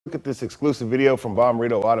Look at this exclusive video from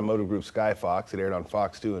Bommarito Automotive Group Skyfox. It aired on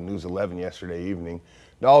Fox 2 and News 11 yesterday evening,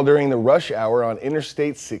 all during the rush hour on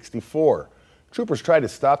Interstate 64. Troopers tried to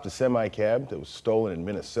stop the semi-cab that was stolen in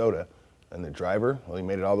Minnesota, and the driver, well, he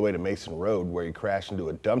made it all the way to Mason Road, where he crashed into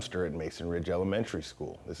a dumpster at Mason Ridge Elementary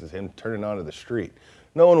School. This is him turning onto the street.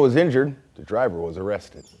 No one was injured. The driver was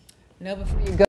arrested. No, before you go.